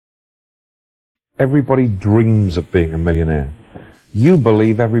Everybody dreams of being a millionaire. You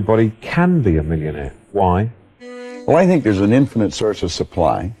believe everybody can be a millionaire. Why? Well, I think there's an infinite source of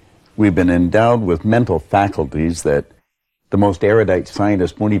supply. We've been endowed with mental faculties that the most erudite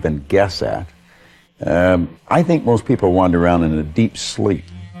scientists won't even guess at. I think most people wander around in a deep sleep,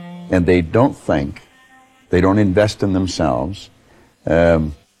 and they don't think, they don't invest in themselves,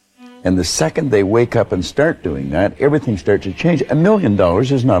 and the second they wake up and start doing that, everything starts to change. $1 million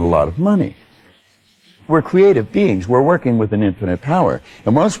is not a lot of money. We're creative beings. We're working with an infinite power.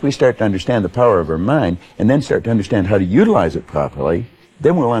 And once we start to understand the power of our mind, and then start to understand how to utilize it properly,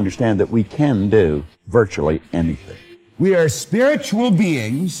 then we'll understand that we can do virtually anything. We are spiritual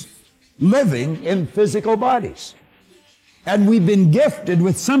beings living in physical bodies. And we've been gifted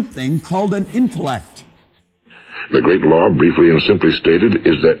with something called an intellect. The great law, briefly and simply stated,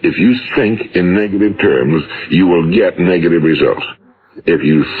 is that if you think in negative terms, you will get negative results. If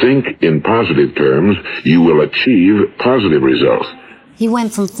you think in positive terms, you will achieve positive results. He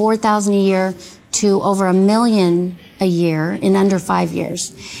went from 4,000 a year to over 1 million a year in under 5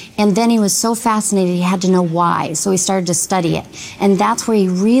 years. And then he was so fascinated, he had to know why. So he started to study it. And that's where he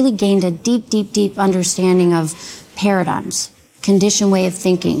really gained a deep, deep, deep understanding of paradigms, conditioned way of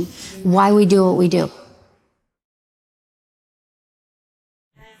thinking, why we do what we do.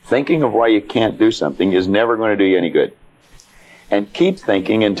 Thinking of why you can't do something is never going to do you any good. And keep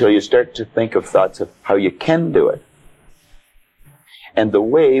thinking until you start to think of thoughts of how you can do it. And the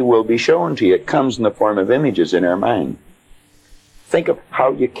way will be shown to you. It comes in the form of images in our mind. Think of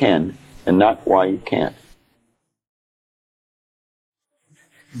how you can and not why you can't.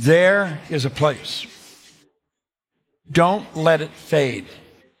 There is a place. Don't let it fade.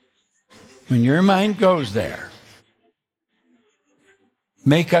 When your mind goes there,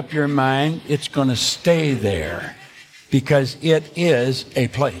 make up your mind it's going to stay there because it is a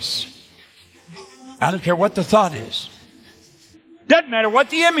place. I don't care what the thought is. Doesn't matter what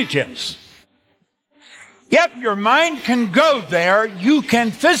the image is. If your mind can go there, you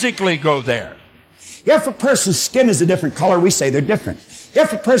can physically go there. If a person's skin is a different color, we say they're different.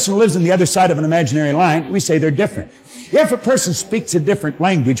 If a person lives on the other side of an imaginary line, we say they're different. If a person speaks a different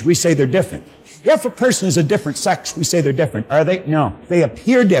language, we say they're different. If a person is a different sex, we say they're different. Are they? No. They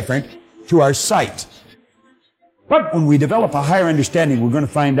appear different to our sight. But when we develop a higher understanding, we're going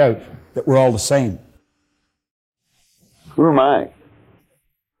to find out that we're all the same. Who am I?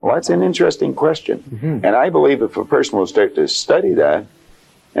 Well, that's an interesting question. Mm-hmm. And I believe if a person will start to study that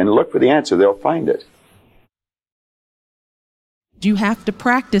and look for the answer, they'll find it. You have to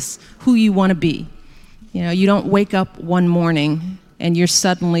practice who you want to be. You know, you don't wake up one morning and you're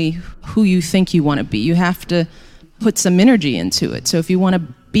suddenly who you think you want to be. You have to put some energy into it. So if you want to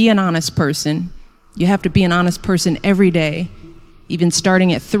be an honest person, you have to be an honest person every day, even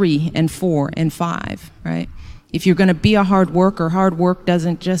starting at 3 and 4 and 5, right? If you're going to be a hard worker, hard work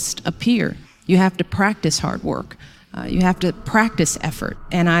doesn't just appear. You have to practice hard work. You have to practice effort.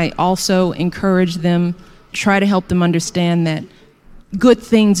 And I also encourage them, try to help them understand that good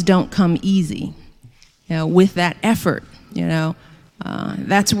things don't come easy. You know, with that effort, you know,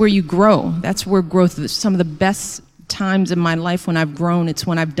 that's where you grow. That's where growth is. Some of the best times in my life when I've grown, it's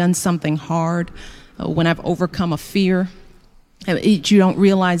when I've done something hard, when I've overcome a fear. You don't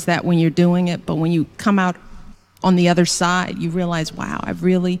realize that when you're doing it, but when you come out on the other side, you realize, wow, I've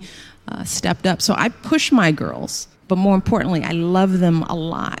really stepped up. So I push my girls, but more importantly, I love them a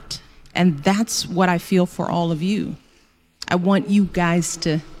lot. And that's what I feel for all of you. I want you guys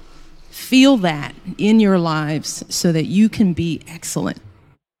to feel that in your lives so that you can be excellent.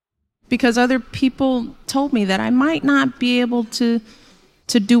 Because other people told me that I might not be able to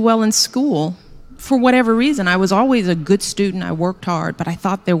do well in school for whatever reason. I was always a good student. I worked hard, but I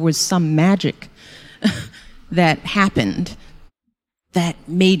thought there was some magic that happened that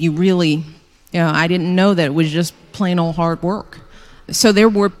made you really, you know, I didn't know that it was just plain old hard work. So there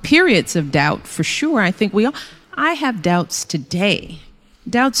were periods of doubt for sure. I think I have doubts today.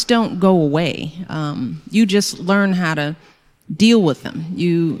 Doubts don't go away. You just learn how to deal with them.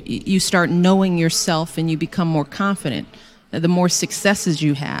 You start knowing yourself and you become more confident. The more successes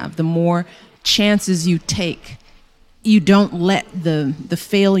you have, the more chances you take. You don't let the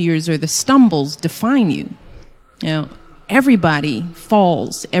failures or the stumbles define you. You know, everybody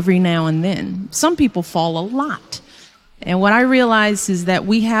falls every now and then. Some people fall a lot. And what I realize is that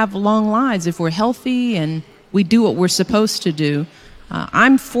we have long lives if we're healthy and we do what we're supposed to do.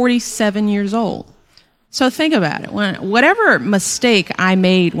 I'm 47 years old. So think about it. Whatever mistake I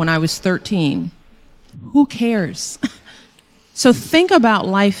made when I was 13, who cares? So think about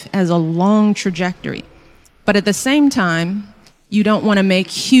life as a long trajectory. But at the same time, you don't want to make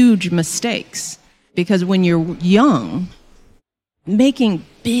huge mistakes. Because when you're young, making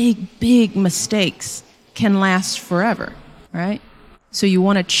big mistakes can last forever, right? So you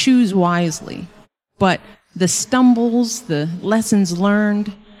want to choose wisely. But the stumbles, the lessons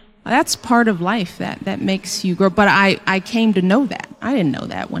learned, that's part of life that makes you grow. But I came to know that. I didn't know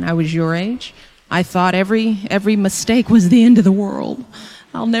that when I was your age. I thought every mistake was the end of the world.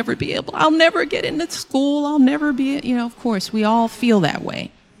 I'll never get into school. I'll never be, of course, we all feel that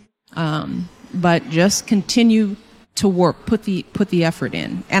way. But just continue to work, put the effort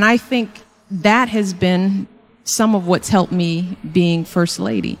in. And I think that has been some of what's helped me being First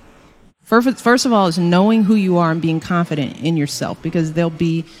Lady. First of all is knowing who you are and being confident in yourself, because there'll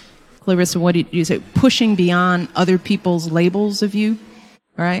be, Clarissa, what did you say, pushing beyond other people's labels of you,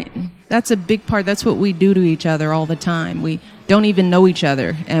 right? That's a big part. That's what we do to each other all the time. We don't even know each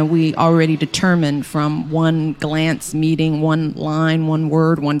other, and we already determine from one glance, meeting, one line, one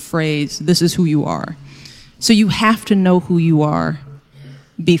word, one phrase, this is who you are. So you have to know who you are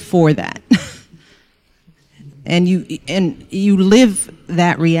before that. And you live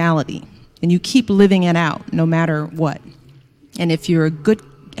that reality, and you keep living it out no matter what. And if you're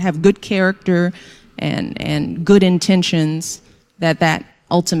have good character and good intentions, that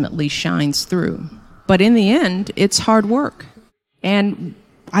ultimately shines through. But in the end, it's hard work. And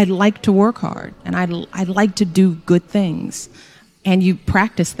I like to work hard, and I like to do good things. And you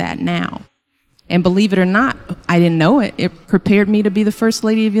practice that now. And believe it or not, I didn't know it. It prepared me to be the First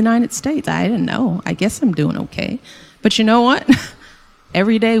Lady of the United States. I didn't know. I guess I'm doing okay. But you know what?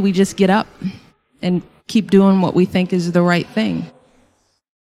 Every day we just get up and keep doing what we think is the right thing.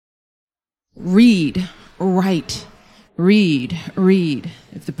 Read, write, read.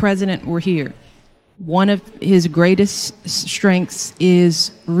 If the president were here, one of his greatest strengths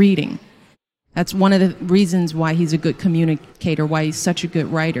is reading. That's one of the reasons why he's a good communicator, why he's such a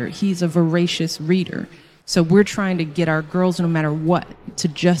good writer. He's a voracious reader. So we're trying to get our girls, no matter what,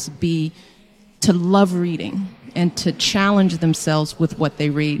 to love reading and to challenge themselves with what they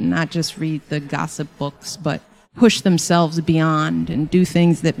read, not just read the gossip books, but push themselves beyond and do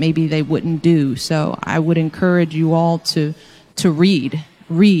things that maybe they wouldn't do. So I would encourage you all to read.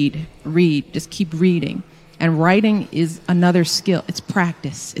 Just keep reading. And writing is another skill. It's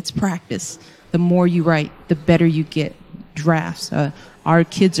practice. The more you write, the better you get. Drafts. Our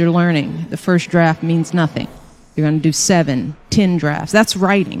kids are learning. The first draft means nothing. You're going to do 7, 10 drafts. That's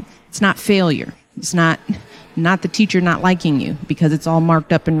writing. It's not failure. It's not the teacher not liking you because it's all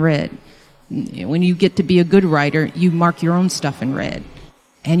marked up in red. When you get to be a good writer, you mark your own stuff in red.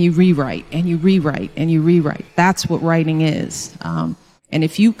 And you rewrite, and you rewrite, and you rewrite. That's what writing is. And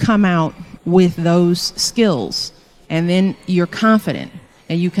if you come out with those skills, and then you're confident,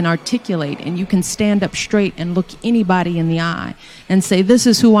 and you can articulate, and you can stand up straight and look anybody in the eye and say, this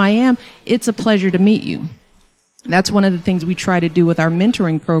is who I am, it's a pleasure to meet you. That's one of the things we try to do with our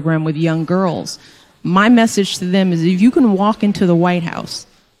mentoring program with young girls. My message to them is, if you can walk into the White House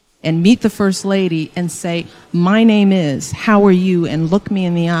and meet the First Lady and say, my name is, how are you, and look me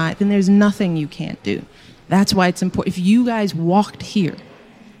in the eye, then there's nothing you can't do. That's why it's important. If you guys walked here,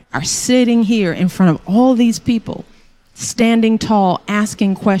 are sitting here in front of all these people, standing tall,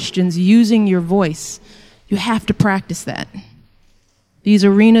 asking questions, using your voice, you have to practice that. These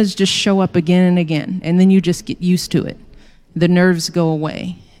arenas just show up again and again, and then you just get used to it. The nerves go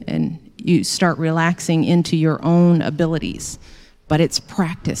away, and you start relaxing into your own abilities. But it's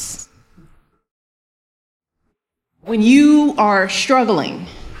practice. When you are struggling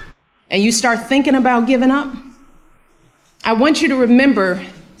and you start thinking about giving up, I want you to remember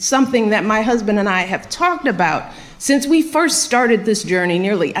something that my husband and I have talked about since we first started this journey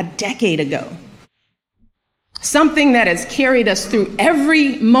nearly a decade ago. Something that has carried us through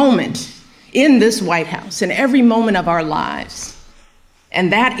every moment in this White House and every moment of our lives.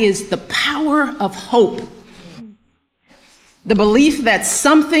 And that is the power of hope. The belief that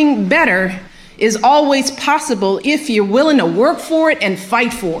something better is always possible if you're willing to work for it and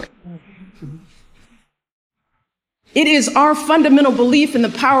fight for it. It is our fundamental belief in the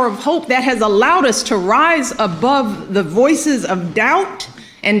power of hope that has allowed us to rise above the voices of doubt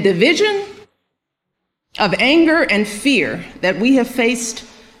and division, of anger and fear that we have faced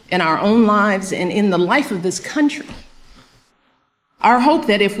in our own lives and in the life of this country. Our hope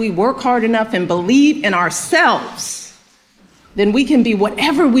that if we work hard enough and believe in ourselves, then we can be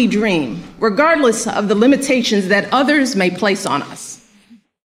whatever we dream, regardless of the limitations that others may place on us.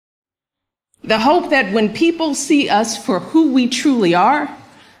 The hope that when people see us for who we truly are,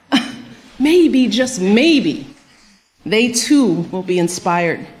 maybe, just maybe, they too will be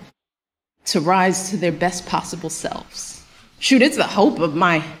inspired to rise to their best possible selves. Shoot, it's the hope of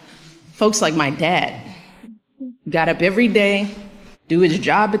my Folks like my dad got up every day, do his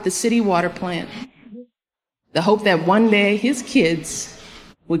job at the city water plant, the hope that one day his kids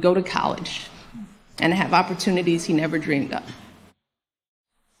would go to college and have opportunities he never dreamed of.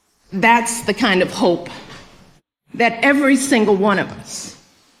 That's the kind of hope that every single one of us,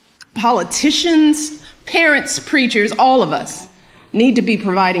 politicians, parents, preachers, all of us, need to be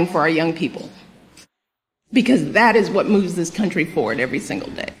providing for our young people. Because that is what moves this country forward every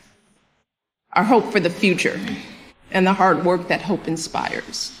single day. Our hope for the future and the hard work that hope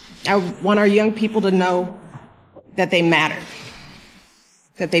inspires. I want our young people to know that they matter,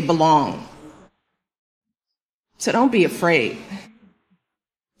 that they belong. So don't be afraid.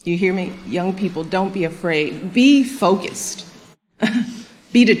 You hear me? Young people, don't be afraid. Be focused.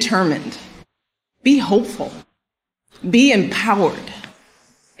 Be determined. Be hopeful. Be empowered.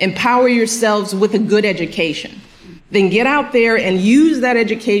 Empower yourselves with a good education. Then get out there and use that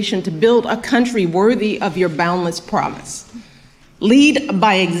education to build a country worthy of your boundless promise. Lead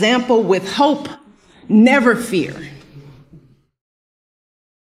by example with hope, never fear.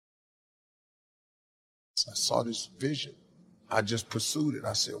 I saw this vision. I just pursued it.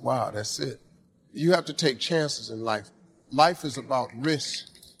 I said, wow, that's it. You have to take chances in life. Life is about risk.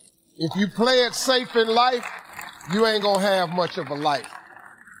 If you play it safe in life, you ain't gonna have much of a life.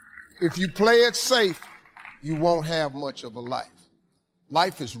 If you play it safe, you won't have much of a life.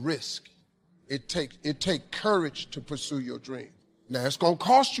 Life is risk. It take courage to pursue your dream. Now, it's gonna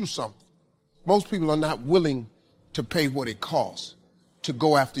cost you something. Most people are not willing to pay what it costs to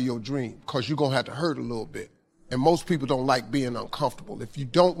go after your dream, because you're gonna have to hurt a little bit. And most people don't like being uncomfortable. If you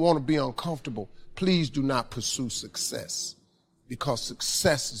don't want to be uncomfortable, please do not pursue success, because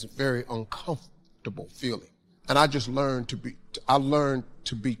success is a very uncomfortable feeling. And I learned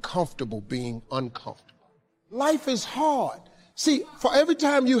to be comfortable being uncomfortable. Life is hard. See, for every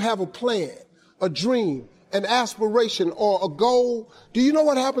time you have a plan, a dream, an aspiration, or a goal, do you know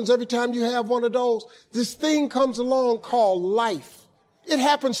what happens every time you have one of those? This thing comes along called life. It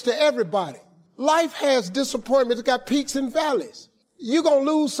happens to everybody. Life has disappointment. It's got peaks and valleys. You're going to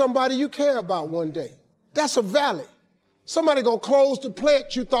lose somebody you care about one day. That's a valley. Somebody going to close the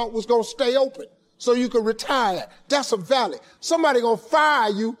plant you thought was going to stay open so you could retire. That's a valley. Somebody going to fire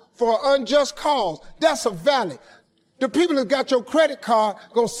you for an unjust cause. That's a valley. The people that got your credit card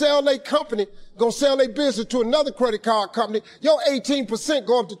going to sell their company, going to sell their business to another credit card company. Your 18%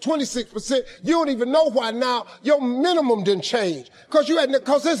 go up to 26%. You don't even know why now your minimum didn't change.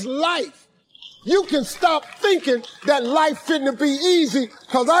 Because it's life. You can stop thinking that life fitting to be easy,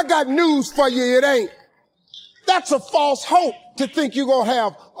 because I got news for you, it ain't. That's a false hope to think you're going to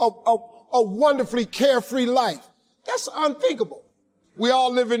have a wonderfully carefree life. That's unthinkable. We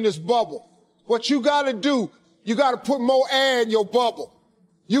all live in this bubble. What you got to do, you got to put more air in your bubble.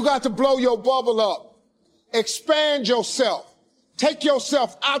 You got to blow your bubble up. Expand yourself. Take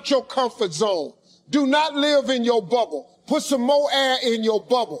yourself out your comfort zone. Do not live in your bubble. Put some more air in your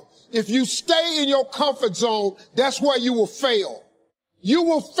bubble. If you stay in your comfort zone, that's where you will fail. You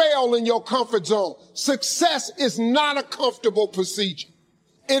will fail in your comfort zone. Success is not a comfortable procedure.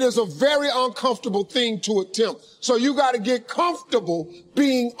 It is a very uncomfortable thing to attempt. So you got to get comfortable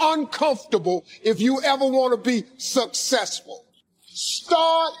being uncomfortable if you ever want to be successful.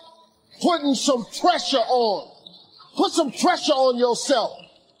 Start putting some pressure on. Put some pressure on yourself.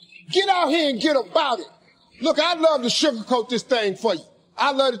 Get out here and get about it. Look, I'd love to sugarcoat this thing for you.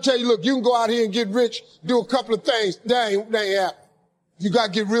 I'd love to tell you, look, you can go out here and get rich, do a couple of things. That ain't happening. You got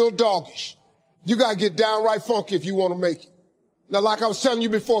to get real doggish. You got to get downright funky if you want to make it. Now, like I was telling you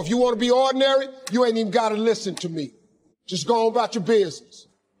before, if you want to be ordinary, you ain't even got to listen to me. Just go on about your business.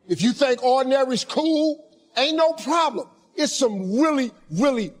 If you think ordinary's cool, ain't no problem. It's some really,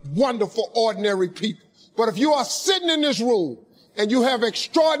 really wonderful ordinary people. But if you are sitting in this room and you have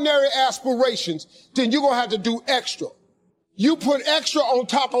extraordinary aspirations, then you're going to have to do extra. You put extra on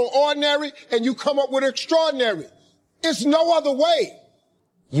top of ordinary and you come up with extraordinary. It's no other way.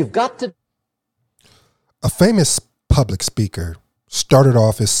 You've got to. A famous public speaker started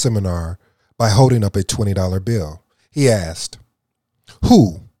off his seminar by holding up a $20 bill. He asked,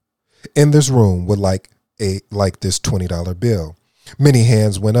 who in this room would like this $20 bill? Many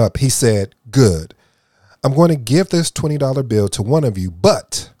hands went up. He said, good. I'm going to give this $20 bill to one of you,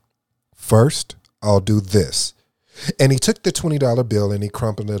 but first I'll do this. And he took the $20 bill and he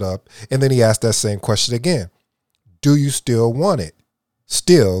crumpled it up. And then he asked that same question again. Do you still want it?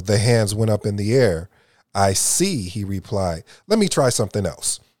 Still, the hands went up in the air. I see, he replied. Let me try something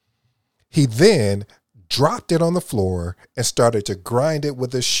else. He then dropped it on the floor, and started to grind it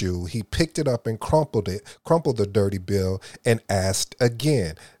with his shoe. He picked it up and crumpled the dirty bill, and asked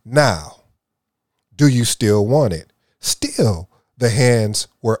again, "Now, do you still want it?" Still, the hands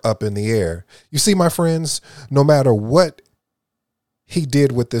were up in the air. You see, my friends, no matter what he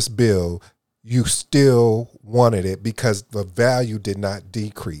did with this bill, you still wanted it because the value did not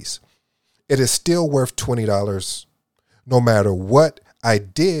decrease. It is still worth $20. No matter what I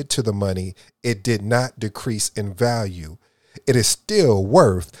did to the money, it did not decrease in value. It is still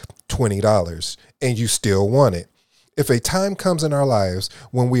worth $20 and you still want it. If a time comes in our lives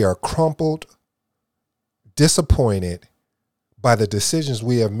when we are crumpled, disappointed by the decisions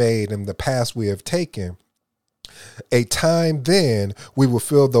we have made in the past we have taken, a time then we will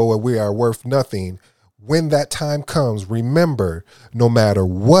feel though we are worth nothing. When that time comes, remember, no matter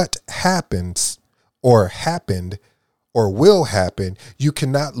what happens or happened or will happen, you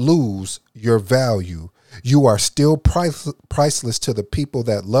cannot lose your value. You are still priceless to the people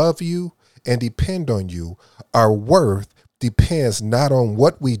that love you and depend on you. Our worth depends not on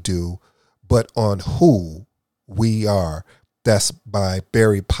what we do, but on who we are. That's by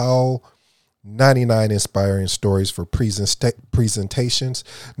Barry Powell. 99 inspiring stories for presentations.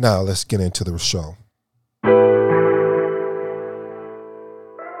 Now let's get into the show.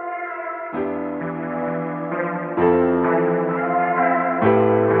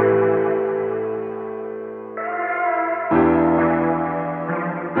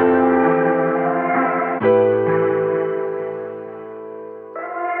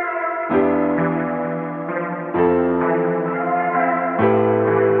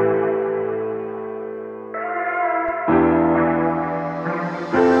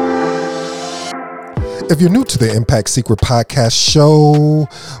 If you're new to the Impact Secret Podcast show,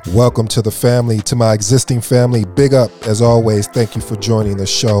 welcome to the family. To my existing family, big up as always. Thank you for joining the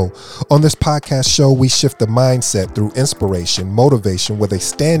show. On this podcast show, we shift the mindset through inspiration, motivation with a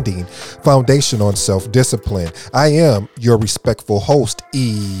standing foundation on self-discipline. I am your respectful host,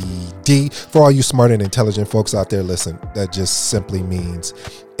 ED. For all you smart and intelligent folks out there, listen, that just simply means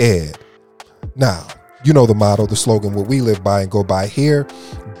Ed. Now, you know the motto, the slogan, what we live by and go by here.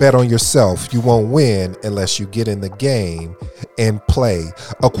 Bet on yourself. You won't win unless you get in the game and play.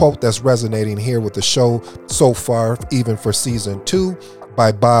 A quote that's resonating here with the show so far, even for season 2,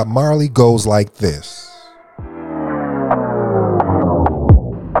 by Bob Marley goes like this.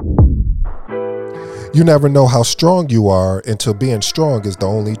 You never know how strong you are until being strong is the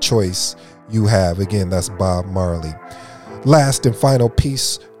only choice you have. Again, that's Bob Marley. Last and final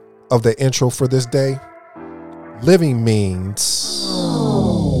piece of the intro for this day. Living means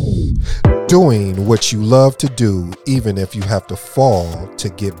doing what you love to do, even if you have to fall to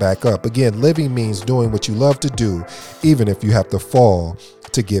get back up. Again, living means doing what you love to do, even if you have to fall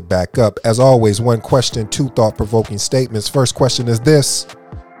to get back up. As always, one question, 2 thought-provoking statements. First question is this: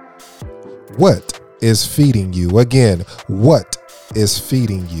 what is feeding you? Again, what is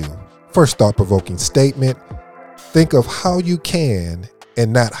feeding you? First thought-provoking statement: think of how you can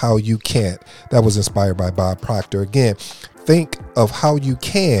and not how you can't. That was inspired by Bob Proctor. Again, think of how you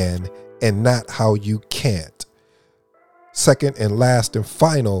can and not how you can't. Second and last and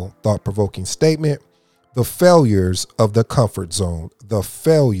final thought-provoking statement: the failures of the comfort zone. The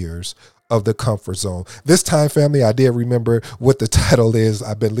failures of the comfort zone. This time, family, I did remember what the title is.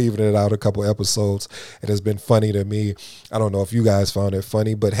 I've been leaving it out a couple episodes. It has been funny to me. I don't know if you guys found it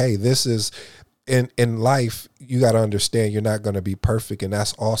funny, but hey, this is in life, you got to understand you're not going to be perfect, and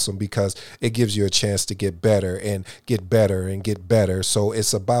that's awesome because it gives you a chance to get better and get better and get better. So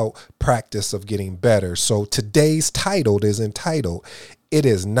it's about practice of getting better. So today's title is entitled, It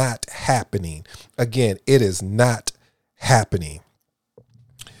Is Not Happening. Again, it is not happening.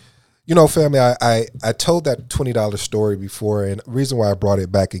 You know, family, I told that $20 story before, and the reason why I brought it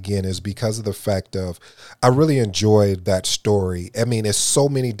back again is because of the fact of I really enjoyed that story. I mean, there's so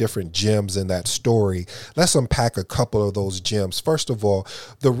many different gems in that story. Let's unpack a couple of those gems. First of all,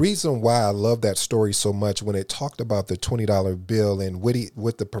 the reason why I love that story so much, when it talked about the $20 bill and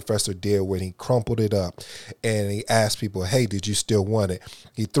what the professor did when he crumpled it up and he asked people, hey, did you still want it?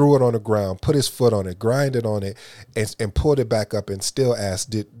 He threw it on the ground, put his foot on it, grinded on it, and pulled it back up and still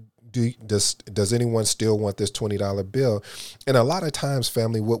asked, does anyone still want this $20 bill? And a lot of times,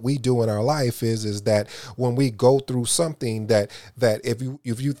 family, what we do in our life is that when we go through something that if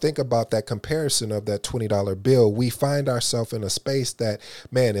you think about that comparison of that $20 bill, we find ourselves in a space that,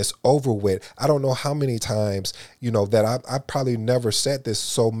 man, it's over with. I don't know how many times, that I probably never said this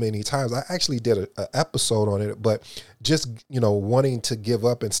so many times. I actually did an episode on it, but just, wanting to give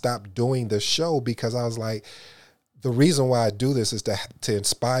up and stop doing the show because I was like, the reason why I do this is to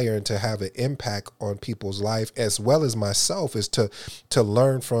inspire and to have an impact on people's life, as well as myself, is to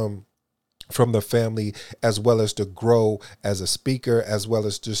learn from the family, as well as to grow as a speaker, as well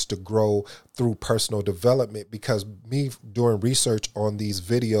as just to grow through personal development. Because me doing research on these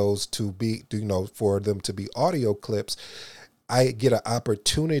videos to be, for them to be audio clips, I get an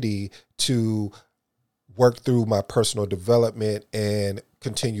opportunity to work through my personal development and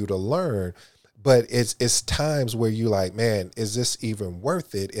continue to learn. But it's times where you're like, man, is this even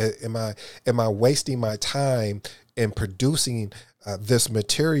worth it? Am I wasting my time in producing this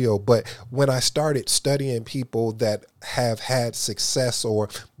material? But when I started studying people that have had success, or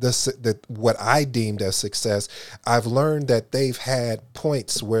what I deemed as success, I've learned that they've had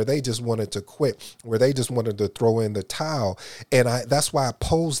points where they just wanted to quit, where they just wanted to throw in the towel. And that's why I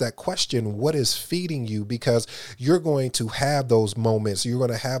pose that question: what is feeding you? Because you're going to have those moments. You're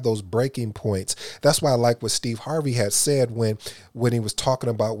going to have those breaking points. That's why I like what Steve Harvey had said when he was talking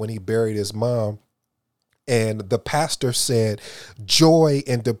about when he buried his mom. And the pastor said, joy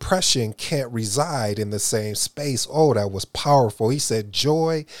and depression can't reside in the same space. Oh, that was powerful. He said,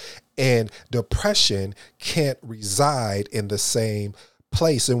 joy and depression can't reside in the same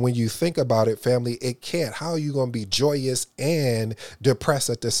place. And when you think about it, family, it can't. How are you going to be joyous and depressed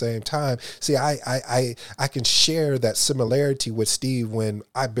at the same time? See, I can share that similarity with Steve. When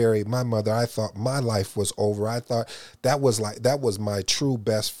I buried my mother, I thought my life was over. I thought that was my true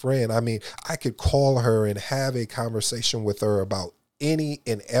best friend. I mean, I could call her and have a conversation with her about any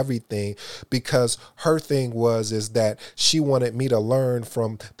and everything, because her thing is that she wanted me to learn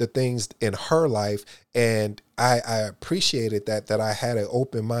from the things in her life. And I appreciated that I had an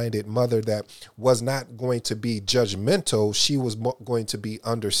open-minded mother that was not going to be judgmental. She was going to be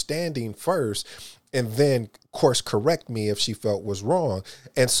understanding first, and then course correct me if she felt was wrong.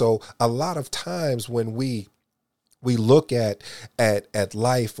 And so a lot of times when we look at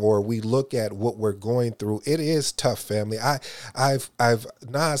life, or we look at what we're going through, it is tough, family.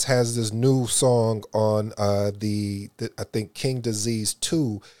 Nas has this new song on I think King Disease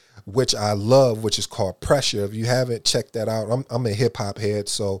 2, which I love, which is called Pressure. If you haven't checked that out, I'm a hip hop head,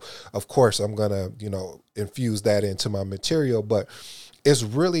 so of course I'm gonna infuse that into my material. But it's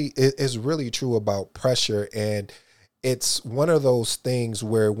really true about pressure. And it's one of those things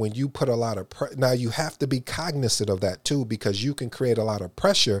where when you put a lot of now you have to be cognizant of that too, because you can create a lot of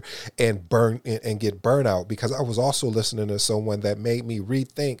pressure and get burnout. Because I was also listening to someone that made me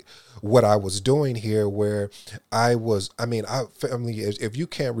rethink what I was doing here, where family, if you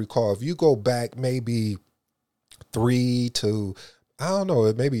can't recall, if you go back maybe 3 to, I don't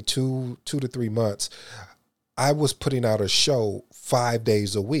know, maybe 2 to 3 months, I was putting out a show 5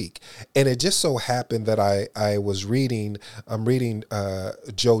 days a week. And it just so happened that I'm reading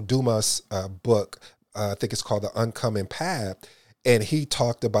Joe Dumas' book. I think it's called The Uncommon Path. And he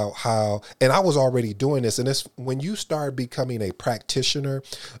talked about how, and I was already doing this, and it's when you start becoming a practitioner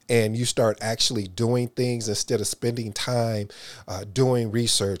and you start actually doing things instead of spending time doing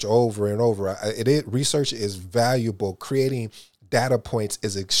research over and over. Research is valuable. Creating data points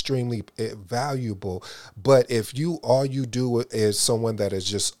is extremely valuable. But if all you do is someone that is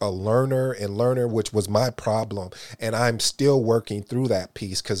just a learner, which was my problem, and I'm still working through that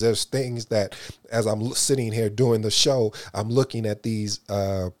piece, because there's things that as I'm sitting here doing the show, I'm looking at these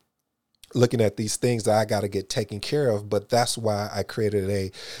things that I got to get taken care of. But that's why I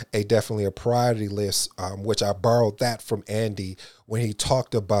created definitely a priority list, which I borrowed that from Andy when he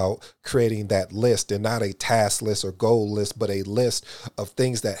talked about creating that list, and not a task list or goal list, but a list of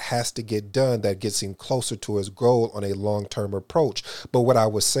things that has to get done that gets him closer to his goal on a long-term approach. But what I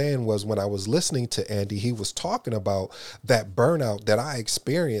was saying was, when I was listening to Andy, he was talking about that burnout that I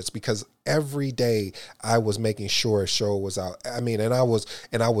experienced, because every day I was making sure a show was out. I mean, and I was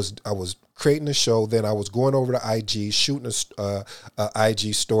creating a show. Then I was going over to IG, shooting a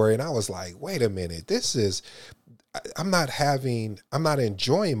IG story. And I was like, wait a minute, I'm not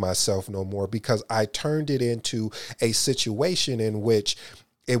enjoying myself no more, because I turned it into a situation in which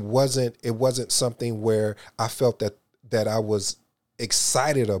it wasn't something where I felt that I was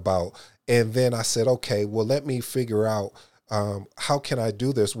excited about. And then I said, okay, well, let me figure out how can I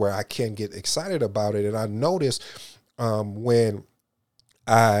do this where I can get excited about it. And I noticed when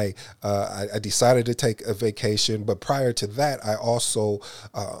I decided to take a vacation, but prior to that, I also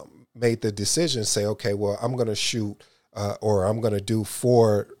made the decision, say, okay, well, I'm going to shoot or I'm going to do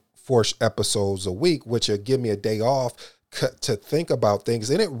four episodes a week, which will give me a day off to think about things.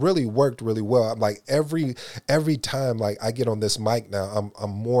 And it really worked really well. I'm like, every time like I get on this mic now,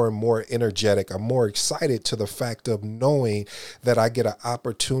 I'm more and more energetic. I'm more excited to the fact of knowing that I get an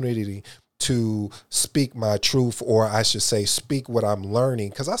opportunity to speak my truth, or I should say speak what I'm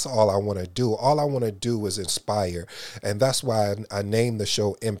learning, because that's all I want to do. All I want to do is inspire. And that's why I named the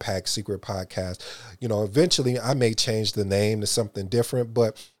show Impact Secret Podcast. You know, eventually I may change the name to something different,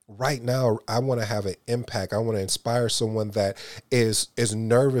 but right now I want to have an impact. I want to inspire someone that is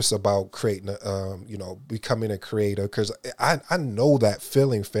nervous about creating, becoming a creator, because I know that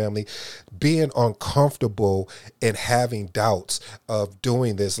feeling, family, being uncomfortable and having doubts of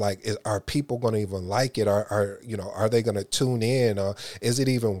doing this. Like, are people going to even like it? Are they going to tune in? Is it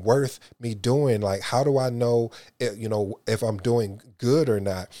even worth me doing? Like, how do I know, if I'm doing good or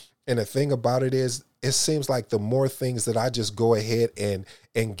not? And the thing about it is, it seems like the more things that I just go ahead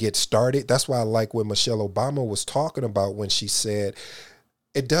and get started. That's why I like what Michelle Obama was talking about when she said,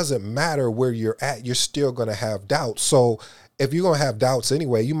 it doesn't matter where you're at, you're still going to have doubts. So if you're going to have doubts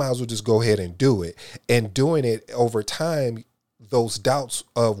anyway, you might as well just go ahead and do it. And doing it over time, those doubts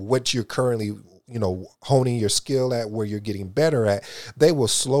of what you're currently honing your skill at, where you're getting better at, they will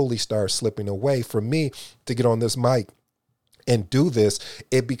slowly start slipping away. For me to get on this mic and do this,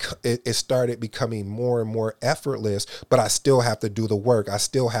 it started becoming more and more effortless, but I still have to do the work. I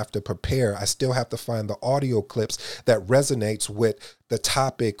still have to prepare. I still have to find the audio clips that resonates with the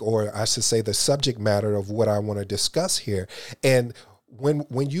topic, or I should say the subject matter of what I want to discuss here. And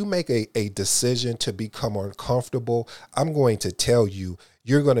when you make a decision to become uncomfortable, I'm going to tell you,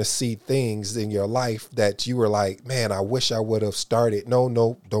 you're going to see things in your life that you were like, man, I wish I would have started. No,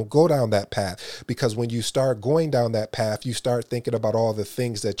 don't go down that path. Because when you start going down that path, you start thinking about all the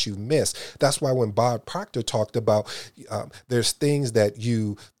things that you miss. That's why when Bob Proctor talked about, there's things that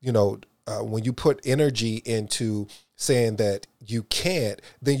when you put energy into saying that you can't,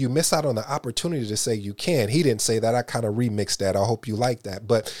 then you miss out on the opportunity to say you can. He didn't say that. I kind of remixed that. I hope you like that.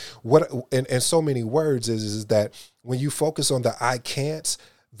 But what, in so many words, is that when you focus on the I can'ts,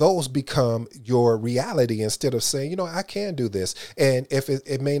 those become your reality, instead of saying, I can do this. And if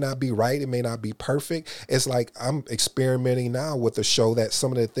it may not be right, it may not be perfect. It's like I'm experimenting now with a show that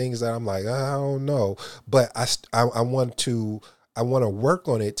some of the things that I'm like, I don't know, but I want to work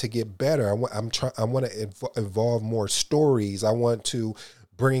on it to get better. I want to involve more stories. I want to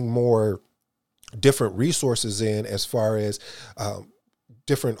bring more different resources in, as far as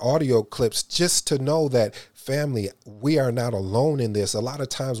different audio clips, just to know that, family, we are not alone in this. A lot of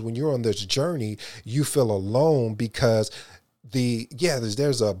times when you're on this journey, you feel alone because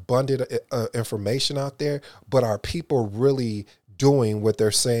there's abundant information out there, but are people really doing what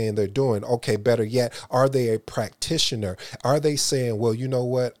they're saying they're doing? Okay, better yet, are they a practitioner? Are they saying, well, you know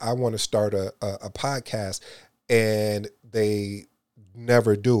what, I want to start a podcast, and they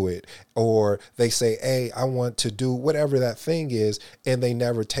never do it? Or they say, hey, I want to do whatever that thing is, and they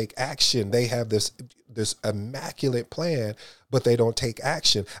never take action. They have this immaculate plan, but they don't take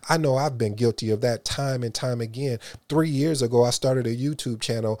action. I know I've been guilty of that time and time again. 3 years ago, I started a YouTube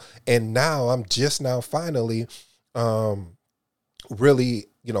channel, and now I'm just now finally really,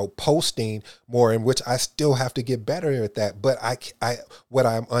 posting more, in which I still have to get better at that. But what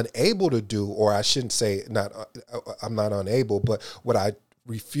I'm unable to do, or I shouldn't say I'm not unable, but what I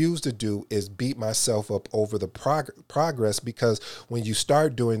refuse to do is beat myself up over the progress, because when you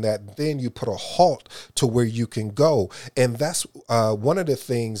start doing that, then you put a halt to where you can go. And that's one of the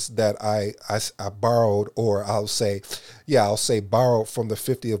things that I borrowed, or I'll say borrowed from the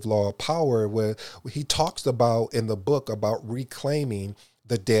 50th Law of Power, where he talks about in the book about reclaiming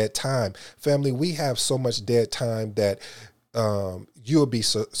the dead time. Family, we have so much dead time that you'll be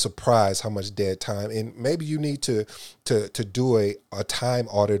surprised how much dead time. And maybe you need to do a time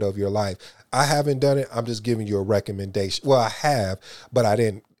audit of your life. I haven't done it. I'm just giving you a recommendation. Well, I have, but I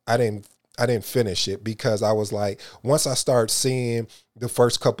didn't finish it, because I was like, once I start seeing the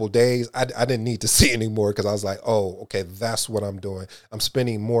first couple of days, I didn't need to see anymore, because I was like, oh, okay, that's what I'm doing. I'm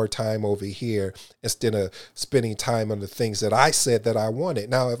spending more time over here instead of spending time on the things that I said that I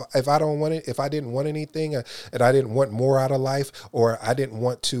wanted. Now, if I don't want it, if I didn't want anything, and I didn't want more out of life, or I didn't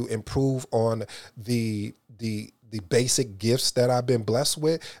want to improve on the basic gifts that I've been blessed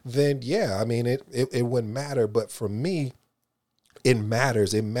with, then yeah, I mean, it wouldn't matter. But for me, it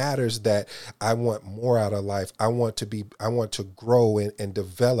matters. It matters that I want more out of life. I want to grow and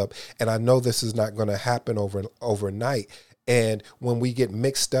develop. And I know this is not going to happen overnight. And when we get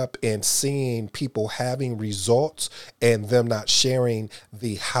mixed up in seeing people having results and them not sharing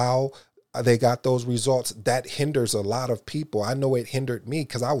the how they got those results, that hinders a lot of people. I know it hindered me,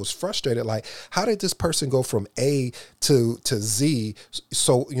 because I was frustrated. Like, how did this person go from A to Z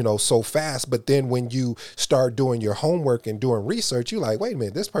so fast? But then when you start doing your homework and doing research, you're like, wait a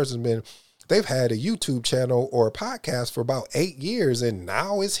minute, this person's been they've had a YouTube channel or a podcast for about 8 years and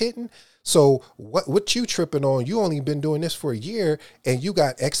now it's hitting. So what you tripping on? You only been doing this for a year and you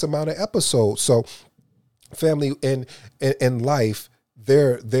got X amount of episodes. So family in life,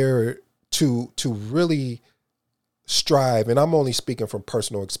 they're to really strive. And I'm only speaking from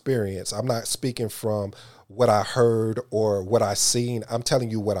personal experience. I'm not speaking from what I heard or what I seen. I'm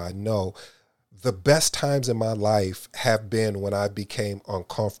telling you what I know. The best times in my life have been when I became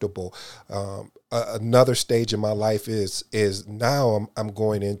uncomfortable. Another stage in my life is now I'm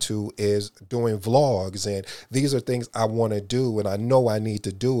going into is doing vlogs, and these are things I want to do, and I know I need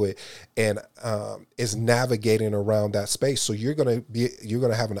to do it, and is navigating around that space. So you're gonna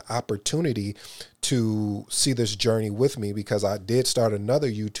have an opportunity to see this journey with me, because I did start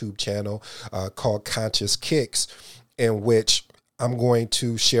another YouTube channel called Conscious Kicks, in which I'm going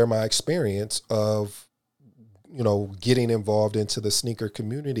to share my experience of, getting involved into the sneaker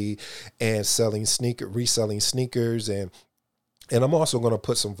community and reselling sneakers. And I'm also going to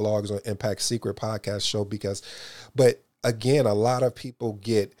put some vlogs on Impact Secret podcast show but again, a lot of people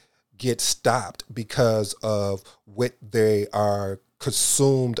get stopped because of what they are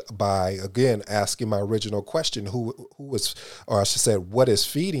consumed by. Again, asking my original question, what is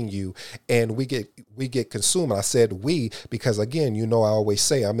feeding you? And we get consumed. I said we, because again, I always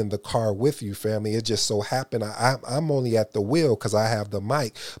say I'm in the car with you, family. It just so happened I'm only at the wheel because I have the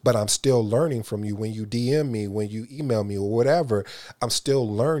mic, but I'm still learning from you. When you DM me, when you email me or whatever, I'm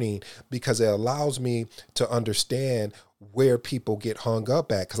still learning, because it allows me to understand where people get hung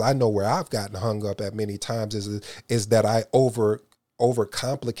up at. Because I know where I've gotten hung up at many times is that I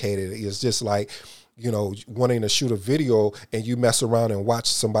overcomplicated it. It's just like, wanting to shoot a video and you mess around and watch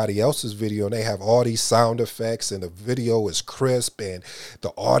somebody else's video and they have all these sound effects and the video is crisp and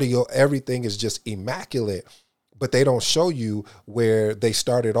the audio, everything is just immaculate. But they don't show you where they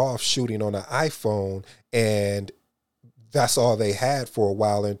started off shooting on an iPhone and that's all they had for a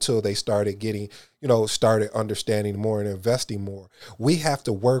while until they started getting, started understanding more and investing more. We have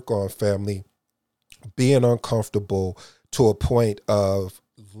to work on, family, being uncomfortable to a point of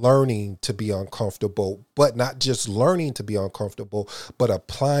learning to be uncomfortable, but not just learning to be uncomfortable, but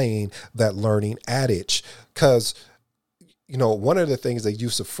applying that learning adage. Because, one of the things that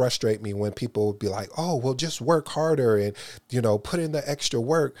used to frustrate me when people would be like, oh, well, just work harder and, put in the extra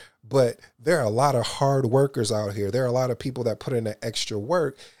work. But there are a lot of hard workers out here. There are a lot of people that put in the extra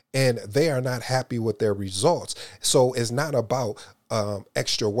work and they are not happy with their results. So it's not about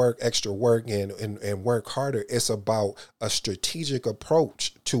extra work and work harder. It's about a strategic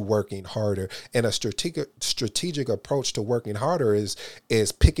approach to working harder, and a strategic approach to working harder is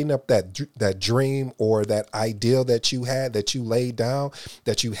picking up that dream or that ideal that you had, that you laid down,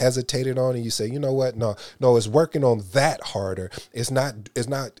 that you hesitated on, and you say, you know what? No, it's working on that harder. It's not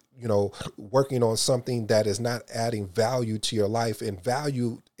working on something that is not adding value to your life. And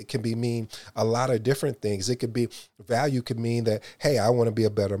value, it can mean a lot of different things. Value could mean that, hey, I want to be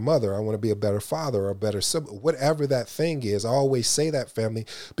a better mother. I want to be a better father or a better sibling, whatever that thing is. I always say that, family,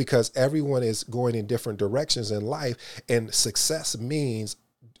 because everyone is going in different directions in life, and success means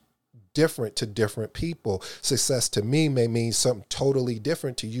different to different people. Success to me may mean something totally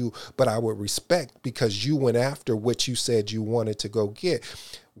different to you, but I would respect because you went after what you said you wanted to go get.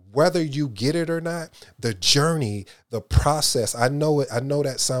 Whether you get it or not, the journey, the process, I know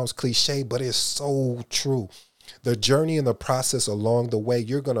that sounds cliche, but it's so true. The journey and the process along the way,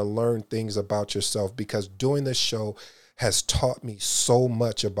 you're going to learn things about yourself, because doing this show has taught me so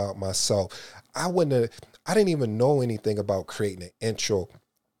much about myself. I didn't even know anything about creating an intro,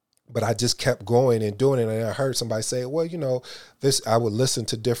 but I just kept going and doing it. And I heard somebody say, well, I would listen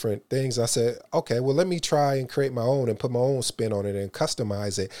to different things. I said, okay, well, let me try and create my own and put my own spin on it and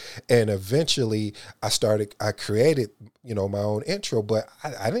customize it. And eventually I created, my own intro, but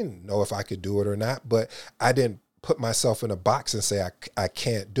I didn't know if I could do it or not, but I didn't put myself in a box and say I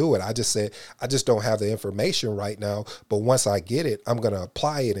can't do it. I just said, I just don't have the information right now, but once I get it, I'm going to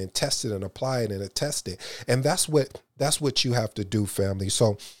apply it and test it and apply it and test it. And that's what you have to do, family.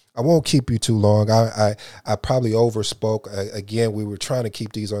 So I won't keep you too long. I probably overspoke. Again, we were trying to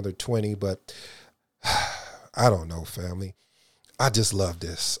keep these under 20, but I don't know, family. I just love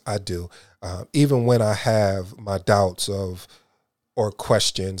this. I do. Even when I have my doubts or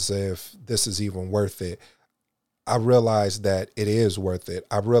questions if this is even worth it, I realize that it is worth it.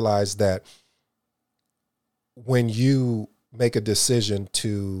 I realize that when you make a decision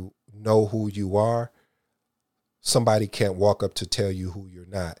to know who you are, somebody can't walk up to tell you who you're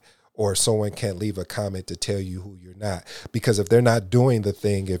not, or someone can't leave a comment to tell you who you're not. Because if they're not doing the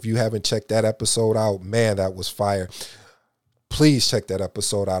thing, if you haven't checked that episode out, man, that was fire. please check that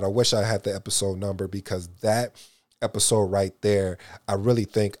episode out. I wish I had the episode number, because that episode right there, I really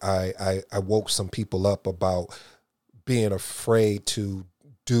think I woke some people up about being afraid to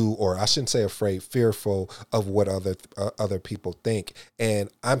do, or I shouldn't say afraid, fearful of what other people think. And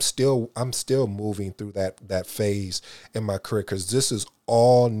I'm still moving through that phase in my career, because this is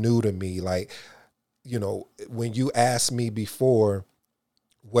all new to me. Like, you know, when you asked me before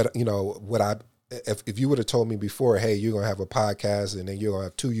if you would have told me before, hey, you're going to have a podcast and then you're going to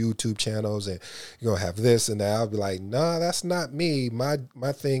have 2 YouTube channels and you're going to have this and that, I'll be like, nah, that's not me. My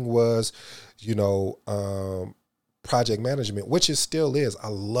thing was, project management, which it still is. I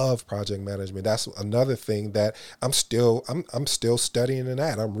love project management. That's another thing that I'm still studying in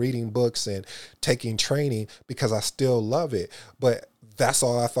that. I'm reading books and taking training because I still love it. But that's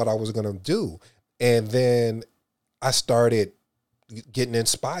all I thought I was going to do. And then I started getting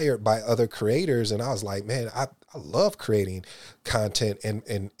inspired by other creators, and I was like, man, I love creating content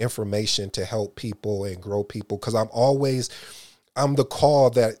and information to help people and grow people, because I'm the call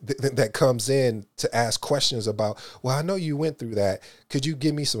that comes in to ask questions about, well, I know you went through that. Could you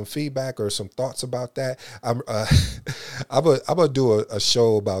give me some feedback or some thoughts about that? I'm gonna do a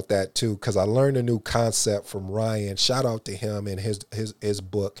show about that too, because I learned a new concept from Ryan. Shout out to him and his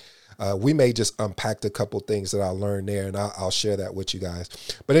book. We may just unpack a couple things that I learned there, and I'll share that with you guys.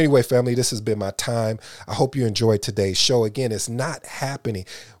 But anyway, family, this has been my time. I hope you enjoyed today's show. Again, it's not happening.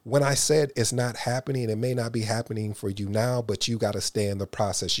 When I said it's not happening, it may not be happening for you now, but you got to stay in the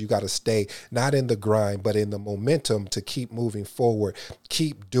process. You got to stay not in the grind, but in the momentum to keep moving forward.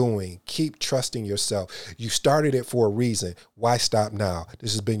 Keep doing. Keep trusting yourself. You started it for a reason. Why stop now?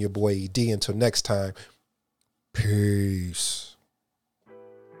 This has been your boy ED. Until next time, peace.